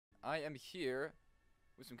I am here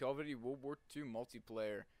with some Call of Duty World War II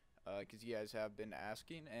multiplayer, because you guys have been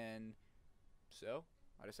asking, and so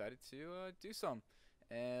I decided to do some.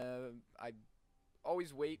 I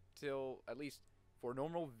always wait till, at least for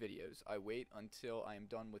normal videos, I wait until I am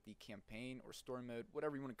done with the campaign or story mode,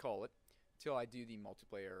 whatever you want to call it, till I do the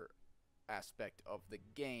multiplayer aspect of the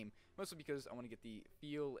game, mostly because I want to get the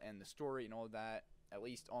feel and the story and all of that, at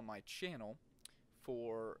least on my channel,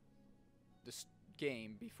 for this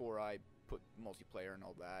game before I put multiplayer and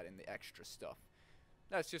all that and the extra stuff.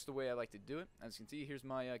 That's just the way I like to do it. As you can see, here's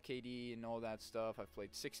my KD and all that stuff. I've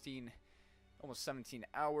played 16, almost 17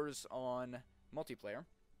 hours on multiplayer.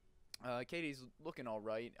 KD's looking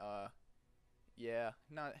alright. Yeah,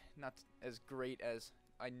 not as great as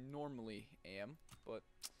I normally am, but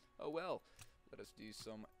oh well. Let us do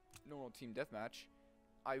some normal team deathmatch.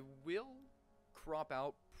 I will crop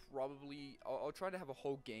out probably. I'll try to have a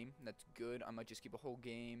whole game that's good. I might just keep a whole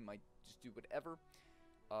game, might just do whatever.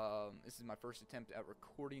 This is my first attempt at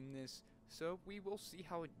recording this, so we will see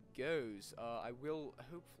how it goes. I will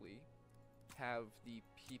hopefully have the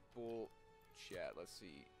people chat. Let's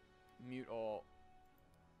see, mute all.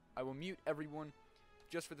 I will mute everyone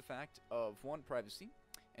just for the fact of, one, privacy,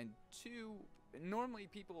 and two, normally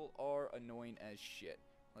people are annoying as shit.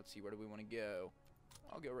 Let's see, where do we want to go?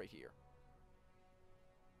 I'll go right here.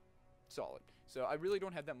 Solid. So I really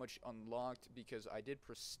don't have that much unlocked because I did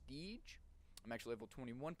Prestige. I'm actually level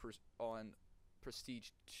 21 on Prestige.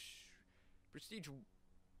 Prestige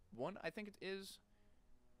 1, I think it is.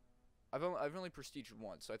 I've only Prestige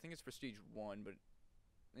 1, so I think it's Prestige 1, but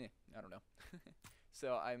I don't know.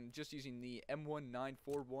 So I'm just using the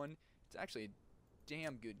M1941. It's actually a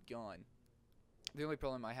damn good gun. The only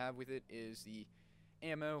problem I have with it is the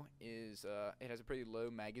ammo is it has a pretty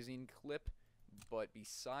low magazine clip, but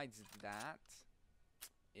besides that,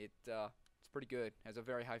 it's pretty good. Has a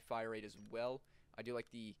very high fire rate as well. I do like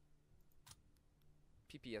the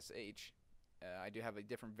PPSH. I do have a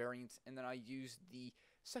different variant, and then I use the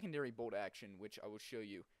secondary bolt action, which I will show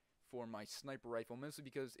you for my sniper rifle, mostly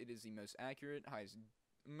because it is the most accurate,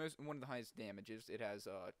 one of the highest damages. It has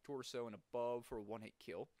torso and above for a one-hit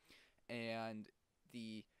kill, and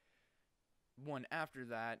the one after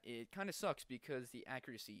that, it kind of sucks because the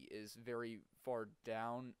accuracy is very far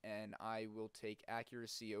down, and I will take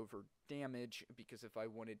accuracy over damage, because if I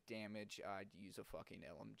wanted damage, I'd use a fucking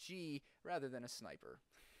LMG rather than a sniper.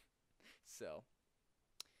 So,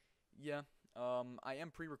 yeah, I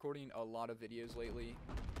am pre-recording a lot of videos lately.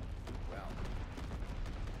 Wow,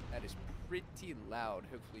 that is pretty loud.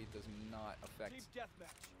 Hopefully it does not affect. Team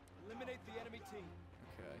deathmatch. Eliminate the enemy team.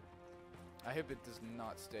 Okay. I hope it does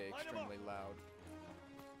not stay extremely loud.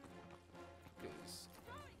 Because,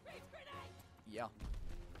 yeah.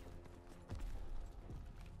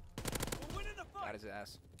 Got his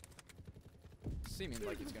ass. Seeming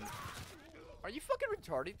like it's gonna. Are you fucking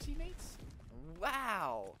retarded, teammates?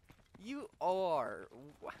 Wow. You are.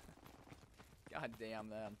 God damn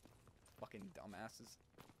them. Fucking dumbasses.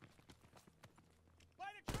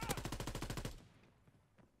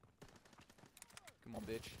 Come on,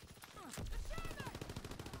 bitch.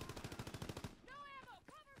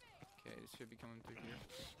 Okay, it should be coming through here.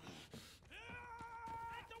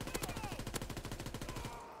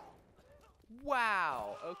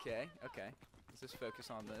 Wow! Okay, okay. Let's just focus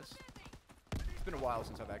on this. It's been a while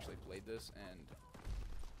since I've actually played this, and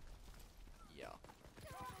yeah.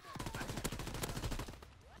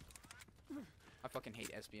 I fucking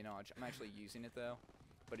hate espionage. I'm actually using it though,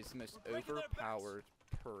 but it's the most overpowered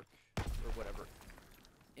perk or whatever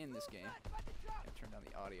in this game. I turn down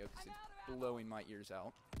the audio because it's blowing my ears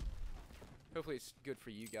out. Hopefully it's good for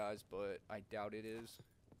you guys, but I doubt it is.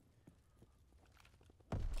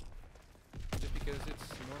 Just because it's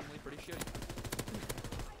normally pretty shitty.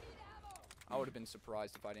 I would have been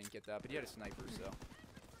surprised if I didn't get that, but he had a sniper, so.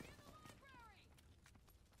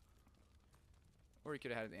 Or he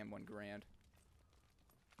could have had an M1 Grand.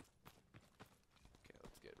 Okay,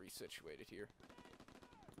 let's get resituated here.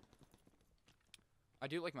 I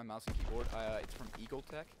do like my mouse and keyboard. It's from Eagle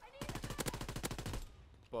Tech,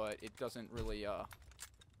 but it doesn't really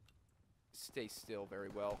stay still very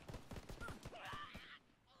well.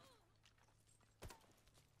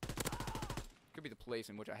 Could be the place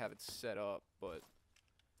in which I have it set up, but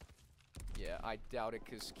yeah, I doubt it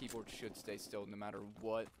because keyboard should stay still no matter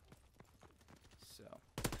what. So.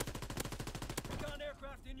 Recon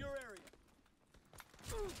aircraft in your area.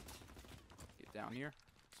 Get down here.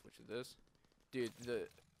 Switch to this. Dude,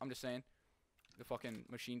 I'm just saying, the fucking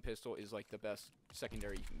machine pistol is like the best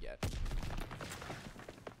secondary you can get.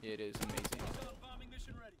 It is amazing.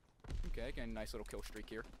 Okay, getting a nice little kill streak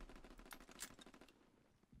here.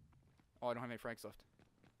 Oh, I don't have any frags left.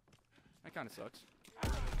 That kind of sucks.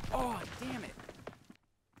 Oh, damn it.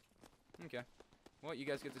 Okay. Well, you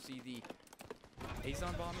guys get to see the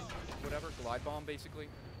Azon bombing, whatever, glide bomb, basically.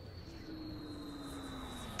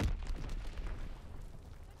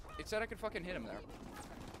 It said I could fucking hit him there.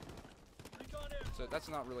 So that's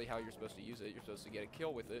not really how you're supposed to use it. You're supposed to get a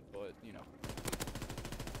kill with it, but, you know.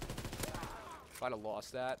 If I'd have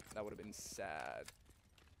lost that, that would have been sad.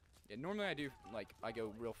 Yeah, normally I do, like, I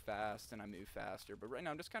go real fast and I move faster, but right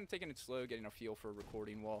now I'm just kind of taking it slow, getting a feel for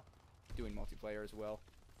recording while doing multiplayer as well.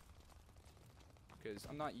 Because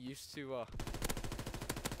I'm not used to,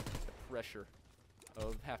 the pressure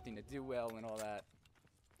of having to do well and all that.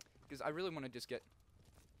 Because I really want to just get...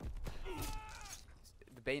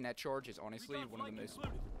 The bayonet charge is honestly one of the most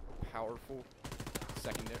powerful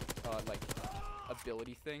secondary, like,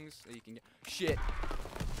 ability things that you can get. Shit!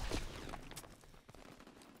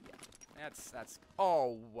 Yeah, that's...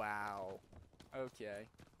 Oh, wow. Okay.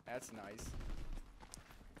 That's nice.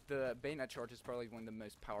 The bayonet charge is probably one of the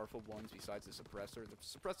most powerful ones besides the suppressor. The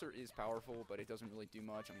suppressor is powerful, but it doesn't really do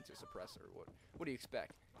much. I mean, it's a suppressor. What do you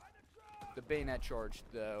expect? The bayonet charge,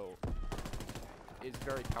 though, is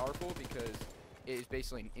very powerful because it is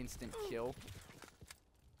basically an instant kill.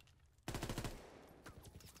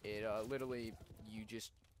 It literally, you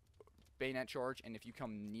just bayonet charge, and if you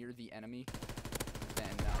come near the enemy,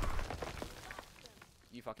 then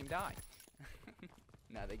you fucking die.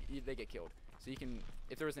 No, they get killed. So you can,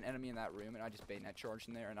 if there was an enemy in that room and I just bayonet charged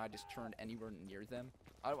in there and I just turned anywhere near them,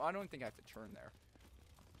 I don't think I have to turn there.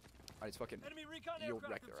 I just fucking, you'll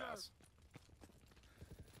wreck their ass.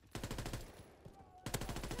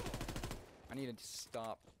 I need to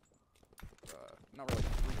stop, not really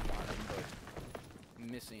free firing,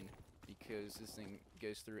 but missing, because this thing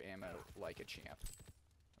goes through ammo like a champ.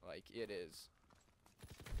 Like, it is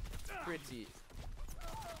pretty,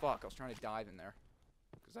 fuck, I was trying to dive in there.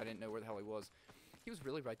 I didn't know where the hell he was. He was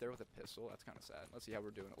really right there with a pistol. That's kind of sad. Let's see how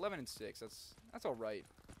we're doing. 11 and 6. That's all right.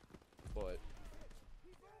 But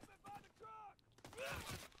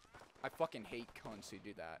I fucking hate cunts who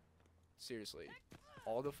do that. Seriously,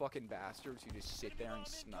 all the fucking bastards who just sit there and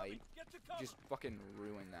snipe, just fucking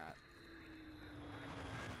ruin that.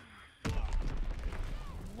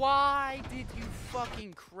 Why did you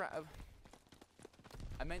fucking crap?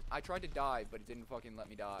 I tried to dive, but it didn't fucking let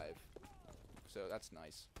me dive. So that's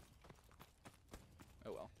nice.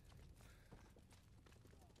 Oh well.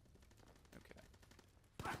 Okay.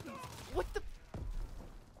 What the?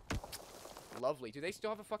 Lovely. Do they still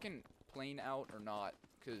have a fucking plane out or not?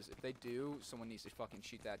 Because if they do, someone needs to fucking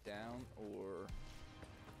shoot that down, or...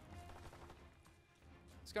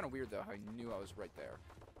 It's kind of weird though, how I knew I was right there.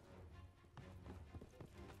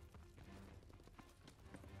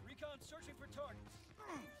 Recon searching for targets.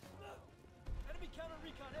 Enemy counter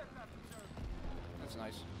recon aircraft observed. That's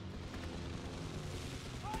nice.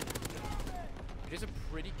 It is a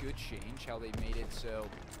pretty good change how they made it so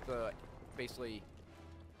the basically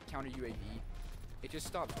counter UAV, it just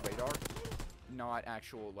stops radar, not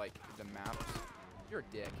actual like the maps. You're a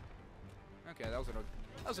dick. Okay, that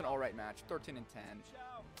was an alright match. 13 and 10.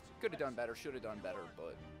 Could have done better, should have done better,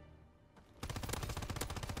 but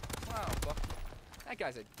wow, fuck. That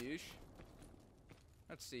guy's a douche.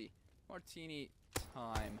 Let's see. Martini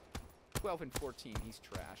time. 12 and 14, he's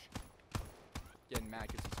trash. Getting mad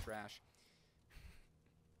because he's trash.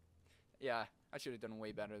 Yeah, I should have done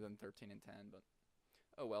way better than 13 and 10, but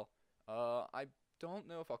oh well. I don't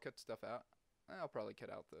know if I'll cut stuff out. I'll probably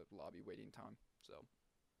cut out the lobby waiting time. So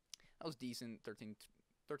that was decent. 13,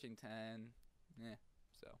 10. Yeah.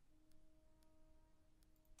 So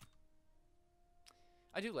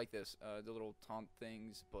I do like this, the little taunt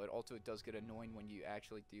things, but also it does get annoying when you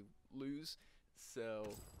actually do lose. So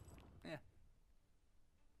yeah.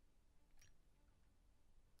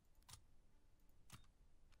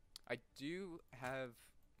 I do have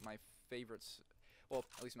my favorites. Well,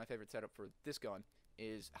 at least my favorite setup for this gun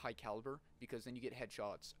is high caliber, because then you get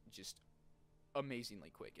headshots just amazingly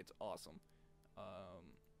quick. It's awesome. Oh,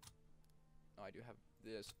 I do have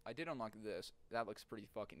this. I did unlock this. That looks pretty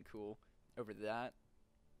fucking cool. Over that,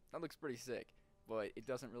 that looks pretty sick, but it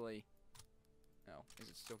doesn't really... Oh, is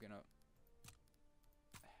it still gonna...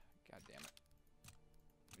 God damn it.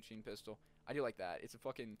 Machine pistol. I do like that. It's a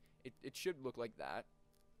fucking... It should look like that,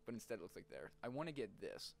 but instead it looks like there. I want to get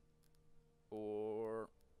this. Or...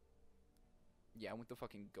 Yeah, I want the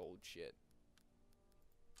fucking gold shit.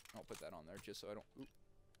 I'll put that on there just so I don't... Oop.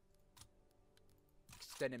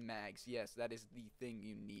 Extended mags. Yes, that is the thing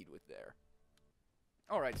you need with there.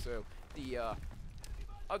 Alright, so the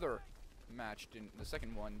other match, the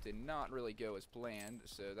second one, did not really go as planned,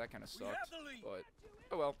 so that kind of sucked. But,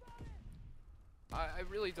 oh well. I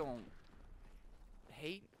really don't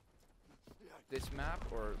hate this map,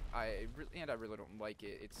 or I really don't like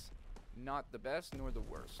it. It's not the best nor the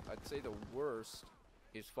worst. I'd say the worst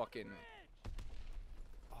is fucking.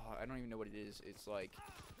 Oh, I don't even know what it is. It's like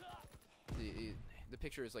the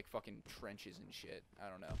picture is like fucking trenches and shit. I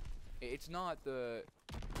don't know. It's not the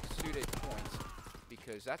Sude Points,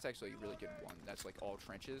 because that's actually a really good one. That's like all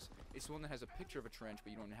trenches. It's the one that has a picture of a trench,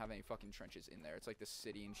 but you don't have any fucking trenches in there. It's like the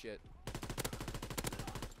city and shit.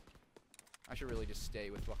 I should really just stay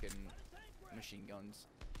with fucking machine guns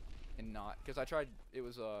and not, because I tried. It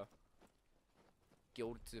was a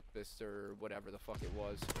Guild Tipist or whatever the fuck it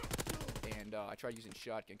was, and I tried using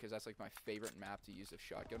shotgun because that's like my favorite map to use a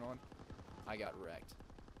shotgun on. I got wrecked.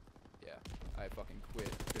 Yeah, I fucking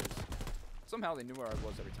quit because somehow they knew where I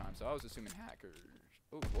was every time, so I was assuming hackers.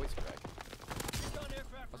 Oh, voice crack.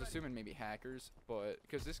 I was assuming maybe hackers, but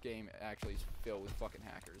because this game actually is filled with fucking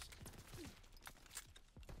hackers.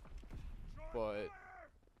 But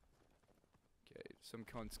okay, some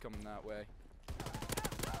cunts coming that way.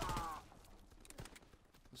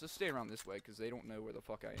 Let's just stay around this way because they don't know where the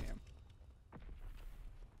fuck I am.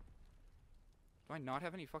 Do I not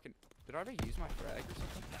have any fucking? Did I already use my frag or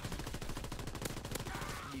something?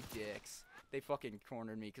 You dicks. They fucking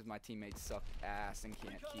cornered me because my teammates suck ass and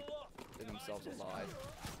can't keep themselves alive.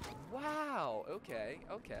 Wow. Okay.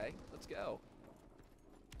 Okay. Let's go.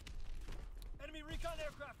 Enemy recon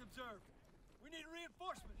aircraft observed. We need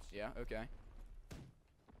reinforcements. Yeah. Okay.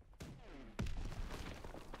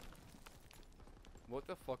 What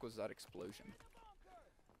the fuck was that explosion?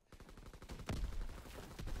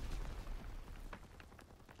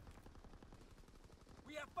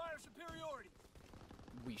 We have fire superiority.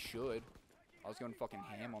 We should. I was going fucking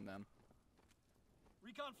ham on them.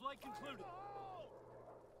 Recon flight concluded.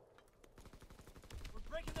 We're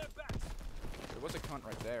breaking their backs. There was a cunt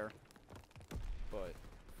right there, but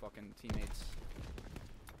fucking teammates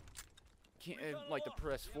can't like to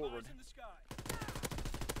press forward. In the sky.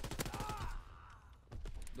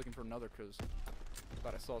 Looking for another because I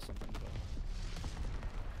thought I saw something, but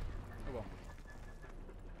oh well.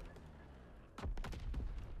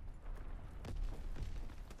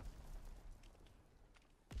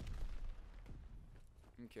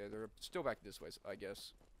 Okay, they're still back this way, I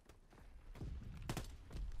guess.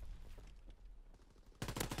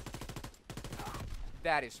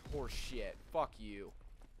 That is horse shit. Fuck you.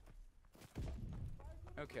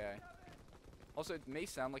 Okay. Also, it may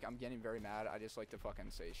sound like I'm getting very mad. I just like to fucking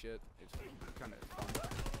say shit. It's kind of fun.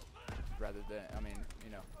 Rather than, I mean,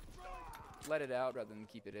 you know, let it out rather than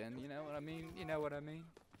keep it in. You know what I mean? You know what I mean?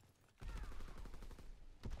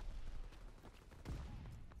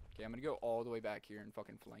 Okay, I'm gonna go all the way back here and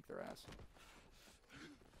fucking flank their ass.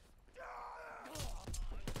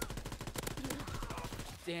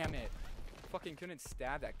 Damn it. Fucking couldn't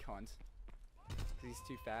stab that cunt. He's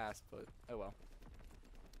too fast, but oh well.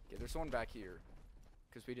 Okay, there's someone back here.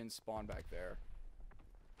 Because we didn't spawn back there.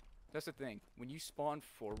 That's the thing. When you spawn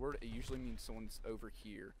forward, it usually means someone's over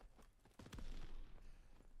here.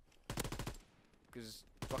 Because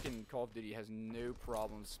fucking Call of Duty has no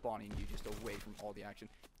problem spawning you just away from all the action.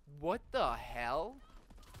 What the hell?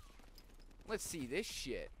 Let's see this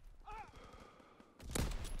shit.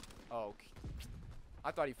 Oh,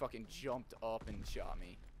 I thought he fucking jumped up and shot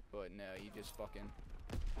me. But no, he just fucking...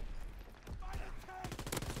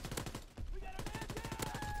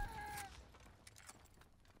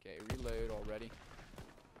 Okay, reload already.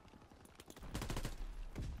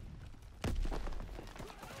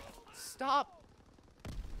 Stop!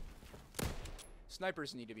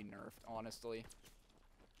 Snipers need to be nerfed, honestly.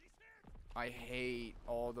 I hate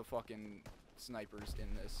all the fucking snipers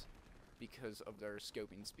in this because of their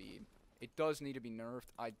scoping speed. It does need to be nerfed.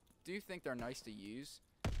 I do think they're nice to use,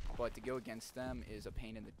 but to go against them is a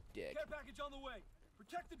pain in the dick. Care package on the way.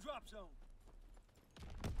 Protect the drop zone.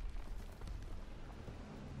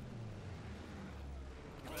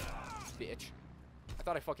 Bitch. I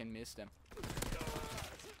thought I fucking missed him.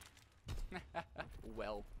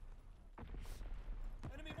 Well.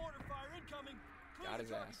 Enemy mortar fire incoming. Got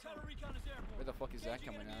his ass. Where the fuck is that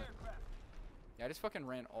coming out? Yeah, I just fucking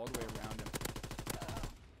ran all the way around him.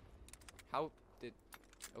 How did...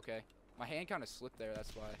 Okay. My hand kind of slipped there,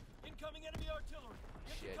 that's why. Incoming enemy artillery.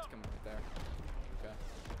 Shit, it's coming right there. Okay.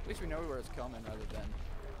 At least we know where it's coming rather than...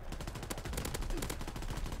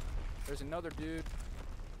 There's another dude.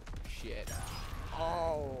 Shit.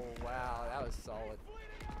 Oh, wow. That was solid.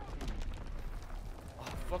 Oh,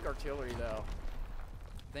 fuck artillery, though.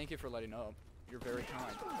 Thank you for letting up. You're very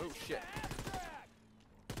kind. Oh, shit.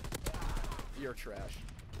 You're trash.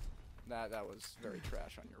 That was very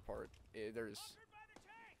trash on your part.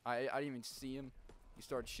 I didn't even see him. He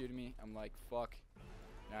started shooting me. I'm like, fuck.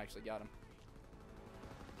 And I actually got him.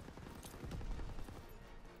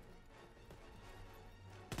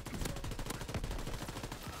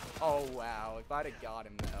 Oh, wow. If I'd have got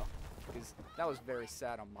him, though. Because that was very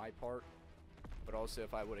sad on my part. But also,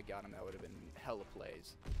 if I would have got him, that would have been hella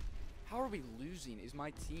plays. How are we losing? Is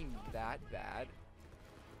my team that bad?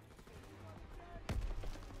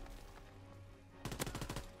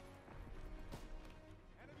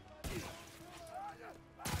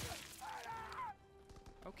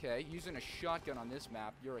 Okay, using a shotgun on this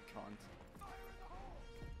map, you're a cunt.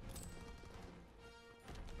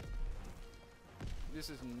 This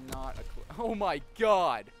is not a oh my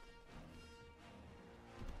god!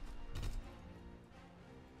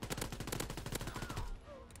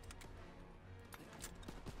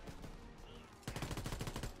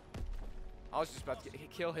 I was just about to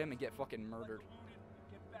kill him and get fucking murdered.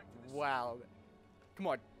 Wow. Come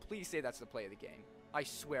on, please say that's the play of the game. I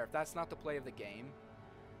swear, if that's not the play of the game,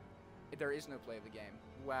 there is no play of the game.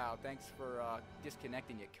 Wow, thanks for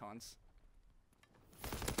disconnecting, you cunts.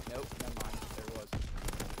 Nope, never mind. There was.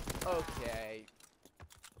 Okay.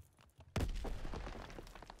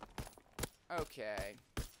 Okay.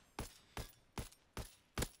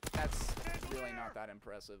 That's really not that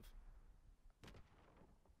impressive.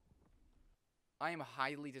 I am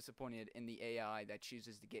highly disappointed in the AI that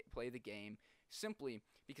chooses to play the game simply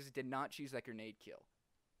because it did not choose that grenade kill.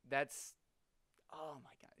 That's... Oh my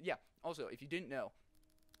god. Yeah, also, if you didn't know,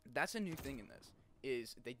 that's a new thing in this,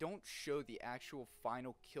 is they don't show the actual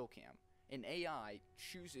final kill cam. An AI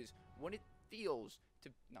chooses what it feels to...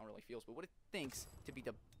 Not really feels, but what it thinks to be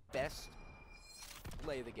the best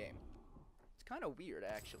play of the game. It's kind of weird,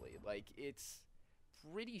 actually. Like, it's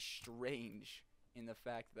pretty strange in the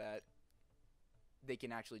fact that they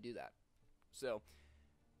can actually do that. So,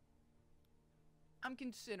 I'm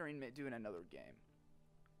considering doing another game.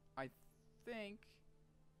 I think...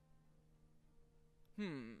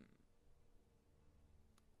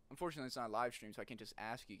 Unfortunately, it's not a live stream, so I can't just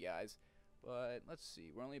ask you guys. But, let's see.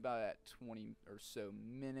 We're only about at 20 or so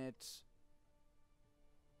minutes.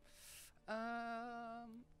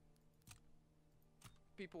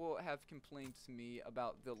 People have complained to me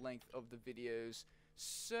about the length of the videos,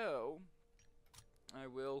 so I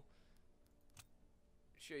will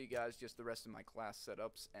show you guys just the rest of my class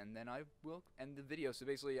setups, and then I will end the video. So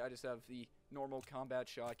basically, I just have the normal combat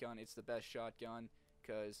shotgun. It's the best shotgun,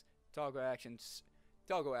 because toggle action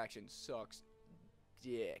sucks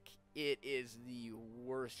dick. It is the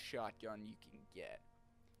worst shotgun you can get.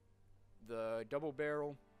 The double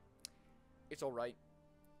barrel, it's alright.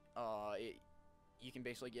 You can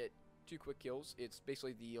basically get 2 quick kills. It's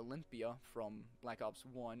basically the Olympia from Black Ops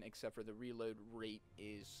 1, except for the reload rate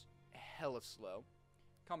is hella slow.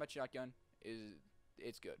 Combat shotgun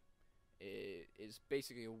it's good. It is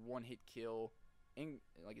basically a one-hit kill,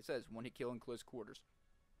 like it says, one-hit kill in close quarters.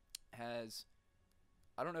 Has,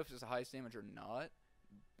 I don't know if it's the highest damage or not,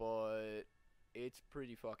 but it's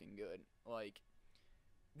pretty fucking good. Like,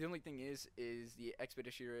 the only thing is the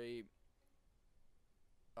expeditionary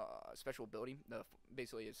special ability.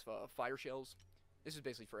 Basically, it's fire shells. This is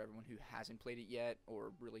basically for everyone who hasn't played it yet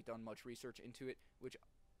or really done much research into it, which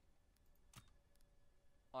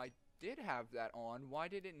I did have that on. Why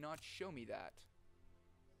did it not show me that?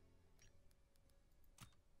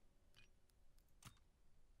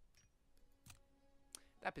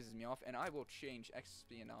 That pisses me off, and I will change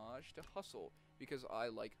espionage to hustle because I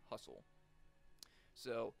like hustle.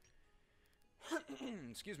 So,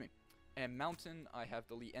 excuse me. And mountain, I have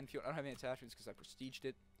the Lee Enfield. I don't have any attachments because I prestiged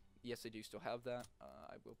it. Yes, I do still have that.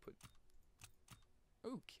 I will put...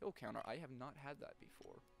 Oh, kill counter. I have not had that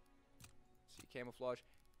before. Let's see, camouflage.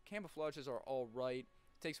 Camouflages are alright.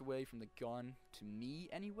 Takes away from the gun, to me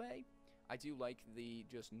anyway. I do like the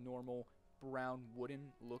just normal brown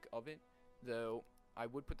wooden look of it. Though, I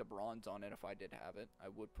would put the bronze on it if I did have it. I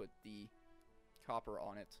would put the copper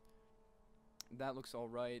on it. That looks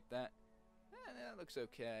alright. That looks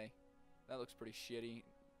okay. That looks pretty shitty.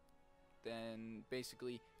 Then,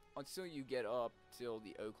 basically, until you get up till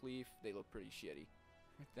the oak leaf, they look pretty shitty.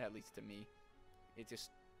 At least to me. It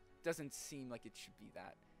just doesn't seem like it should be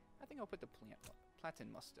that. I think I'll put the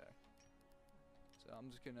platin mustard. So I'm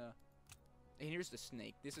just gonna... And here's the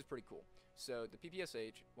snake. This is pretty cool. So the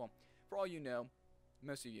PPSH, well, for all you know,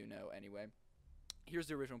 most of you know anyway, here's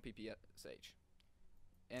the original PPSH.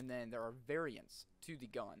 And then there are variants to the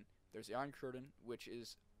gun. There's the Iron Curtain, which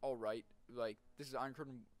is alright. Like, this is Iron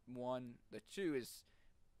Curtain 1. The 2 is...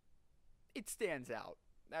 It stands out.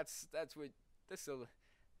 That's what... That's the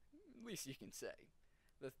least you can say.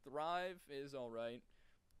 The Thrive is alright.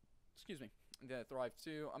 Excuse me. The Thrive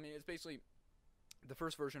 2, I mean, it's basically The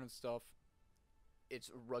first version of stuff,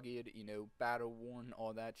 it's rugged, you know, battle worn,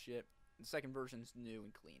 all that shit. The second version's new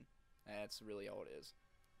and clean. That's really all it is.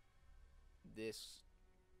 This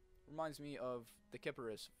reminds me of the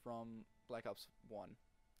Kipparus from Black Ops 1.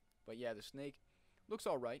 But yeah, the snake looks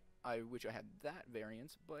alright. I wish I had that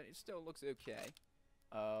variant, but it still looks okay.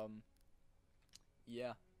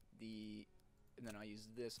 Yeah, and then I use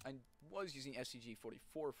this. I was using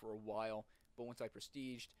SCG-44 for a while, but once I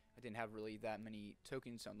prestiged, I didn't have really that many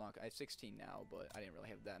tokens to unlock. I have 16 now, but I didn't really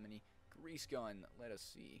have that many. Grease gun, let us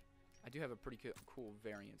see. I do have a pretty cool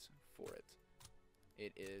variant for it.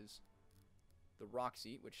 It is the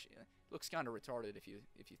Roxy, which looks kind of retarded if you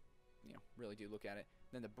really do look at it.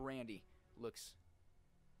 Then the Brandy looks,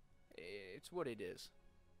 it's what it is.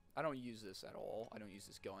 I don't use this at all. I don't use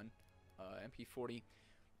this gun. MP40.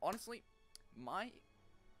 Honestly, my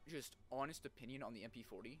just honest opinion on the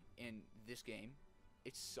MP40 in this game,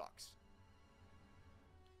 it sucks.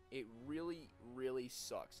 It really, really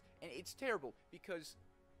sucks. And it's terrible because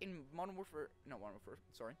in World War II,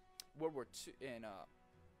 in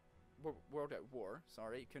World at War,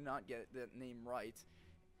 sorry, could not get the name right.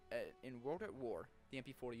 In World at War, the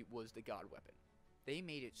MP40 was the god weapon. They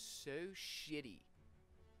made it so shitty,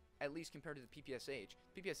 at least compared to the PPSH.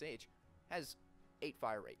 PPSH has 8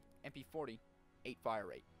 fire rate. MP40, 8 fire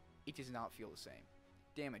rate. It does not feel the same.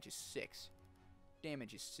 Damage is 6.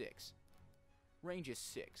 Damage is 6. Range is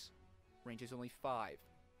 6. Range is only 5.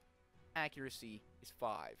 Accuracy is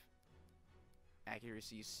 5.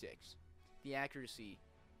 Accuracy is 6. The accuracy,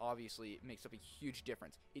 obviously, makes up a huge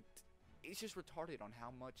difference. It's just retarded on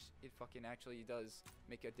how much it fucking actually does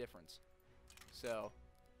make a difference. So,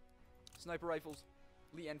 sniper rifles,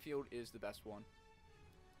 Lee Enfield is the best one.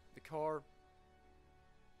 The car,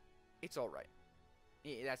 it's alright.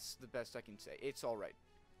 That's the best I can say. It's alright.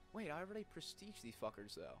 Wait, I already prestige these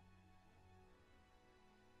fuckers, though.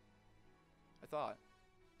 I thought.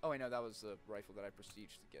 Oh, wait, no, that was the rifle that I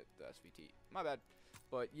prestiged to get the SVT. My bad.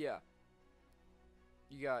 But, yeah.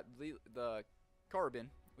 You got the Carbon,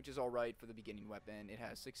 which is alright for the beginning weapon. It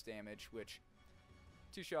has 6 damage, which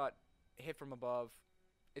 2-shot, hit from above,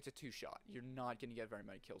 it's a 2-shot. You're not going to get very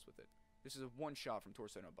many kills with it. This is a 1-shot from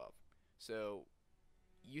torso and above. So,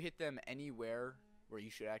 you hit them anywhere where you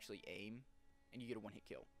should actually aim, and you get a 1-hit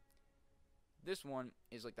kill. This one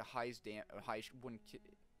is like the highest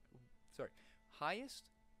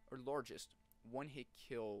or largest 1-hit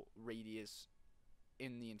kill radius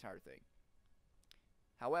in the entire thing.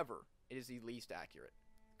 However, it is the least accurate.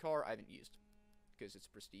 Car I haven't used because it's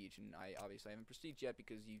prestige, and I obviously haven't prestige yet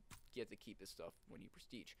because you get to keep this stuff when you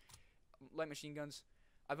prestige. Light machine guns,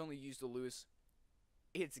 I've only used the Lewis.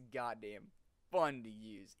 It's goddamn fun to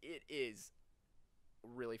use. It is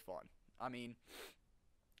really fun. I mean,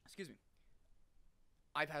 excuse me.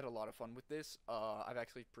 I've had a lot of fun with this. I've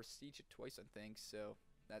actually prestiged it twice, I think, so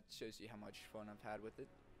that shows you how much fun I've had with it.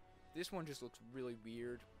 This one just looks really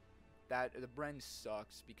weird. The Bren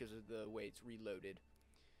sucks because of the way it's reloaded.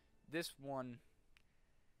 This one,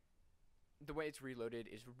 the way it's reloaded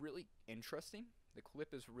is really interesting. The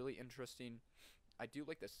clip is really interesting. I do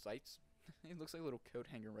like the sights. It looks like a little coat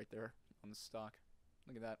hanger right there on the stock.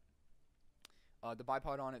 Look at that. The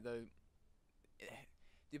bipod on it, though,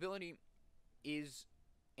 the ability is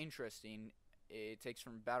interesting. It takes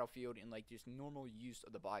from Battlefield and like just normal use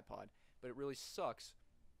of the bipod, but it really sucks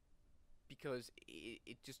because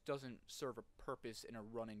it just doesn't serve a purpose in a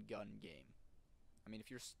run and gun game. I mean, if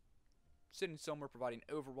you're sitting somewhere providing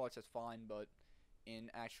Overwatch, that's fine, but in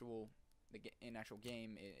actual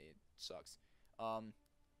game, it sucks.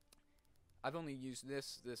 I've only used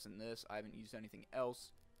this, and this. I haven't used anything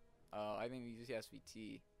else. I haven't used the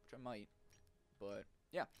SVT, which I might, but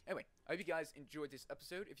yeah. Anyway, I hope you guys enjoyed this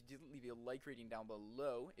episode. If you did, leave a like rating down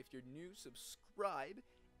below. If you're new, subscribe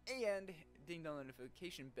and ding the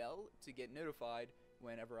notification bell to get notified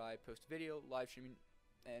whenever I post a video, live streaming,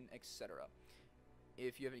 and etc.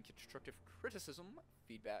 If you have any constructive criticism,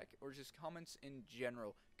 feedback, or just comments in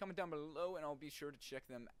general, comment down below and I'll be sure to check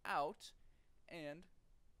them out. And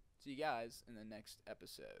see you guys in the next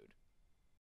episode.